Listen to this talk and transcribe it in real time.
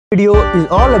Video is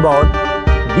all about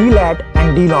DLAT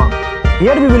and DLong.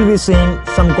 Here we will be seeing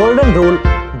some golden rule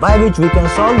by which we can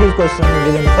solve this question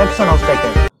within fraction of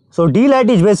second. So DLAT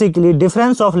is basically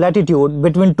difference of latitude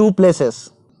between two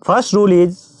places. First rule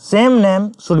is same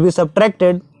name should be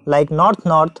subtracted like north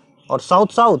north or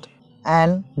south south,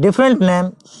 and different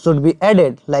name should be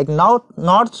added like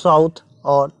north south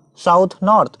or south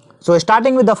north. So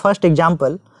starting with the first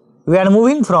example, we are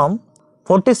moving from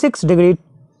 46 degree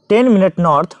 10 minute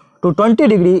north to 20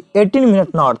 degree 18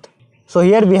 minute north. So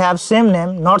here we have same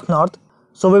name north north,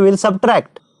 so we will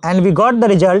subtract and we got the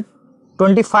result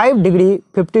 25 degree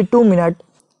 52 minute.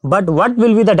 But what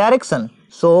will be the direction?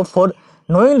 So for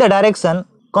knowing the direction,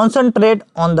 concentrate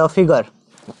on the figure,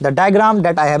 the diagram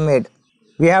that I have made.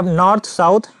 We have north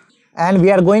south and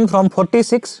we are going from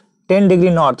 46 10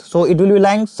 degree north, so it will be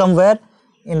lying somewhere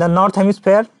in the north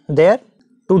hemisphere there,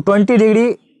 to 20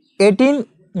 degree 18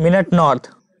 minute north,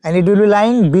 and it will be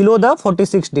lying below the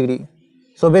 46 degree.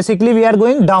 So basically we are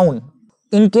going down.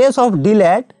 In case of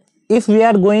DLAT, if we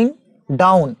are going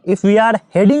down, if we are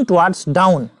heading towards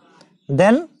down,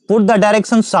 then put the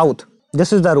direction south.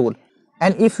 This is the rule.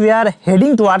 And if we are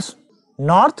heading towards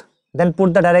north, then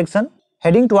put the direction,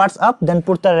 heading towards up, then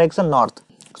put the direction north.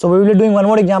 So we will be doing one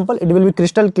more example. It will be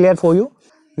crystal clear for you.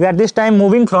 We are this time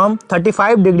moving from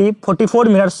 35 degree 44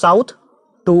 minutes south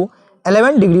to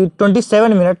 11 degree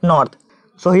 27 minute north.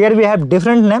 So here we have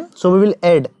different name, so we will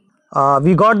add.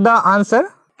 We got the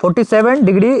answer 47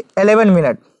 degree 11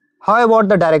 minute. How about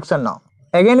the direction now?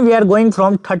 Again we are going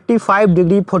from 35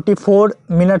 degree 44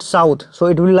 minutes south, so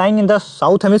it will be lying in the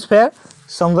south hemisphere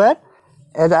somewhere,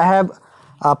 as I have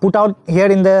put out here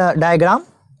in the diagram,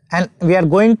 and we are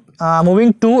going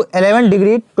moving to 11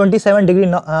 degree 27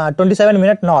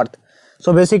 minute north.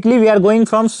 So basically we are going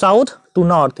from south to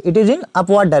north. It is in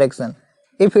upward direction.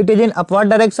 If it is in upward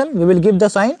direction, we will give the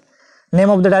sign name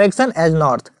of the direction as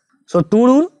north. So two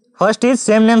rule. First is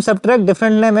same name subtract,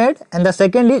 different name add, and the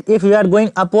second is if you are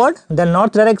going upward then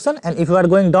north direction, and if you are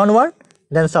going downward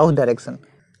then south direction.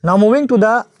 Now moving to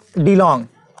the DLong.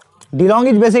 DLong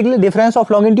is basically difference of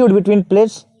longitude between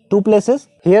two places.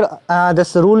 Here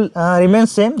this rule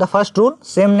remains same. The first rule,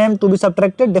 same name to be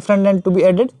subtracted, different name to be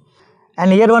added,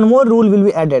 and here one more rule will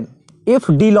be added. If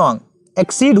DLong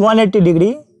exceed 180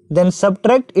 degree, then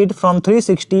subtract it from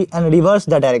 360 and reverse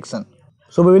the direction.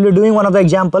 So we will be doing one of the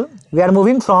example. We are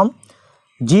moving from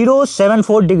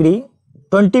 074 degree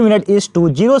 20 minute east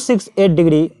to 068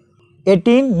 degree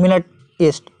 18 minute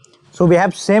east. So we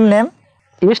have same name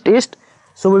east,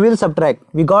 so we will subtract.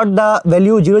 We got the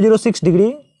value 006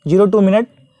 degree 02 minute,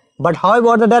 but how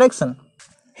about the direction?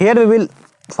 Here we will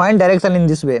find direction in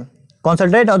this way.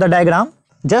 Concentrate on the diagram.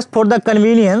 Just for the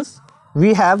convenience,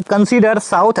 we have considered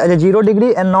south as a 0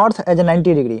 degree and north as a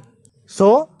 90 degree.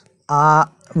 So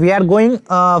we are going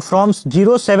from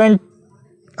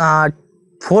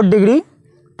 074 degree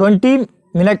 20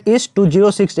 minute east to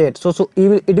 068. So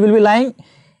it will be lying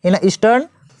in a eastern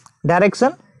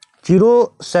direction.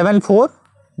 074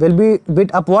 will be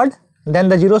bit upward, then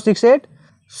the 068.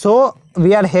 So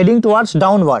we are heading towards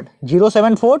downward,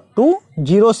 074 to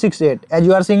 068, as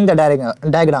you are seeing the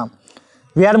diagram.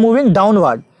 We are moving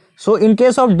downward. So in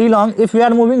case of DLong, if we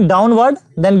are moving downward,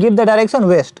 then give the direction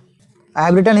west. I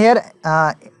have written here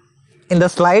in the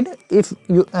slide, if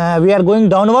we are going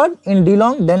downward in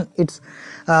DLong, then it's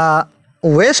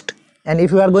west, and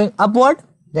if you are going upward,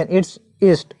 then it's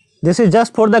east. This is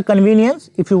just for the convenience.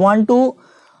 If you want to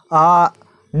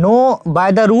know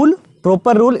by the rule,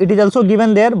 proper rule, it is also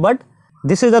given there, but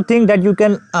this is the thing that you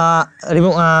can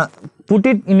put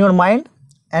it in your mind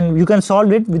and you can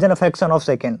solve it within a fraction of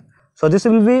second. So this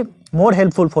will be more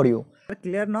helpful for you.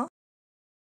 Clear now?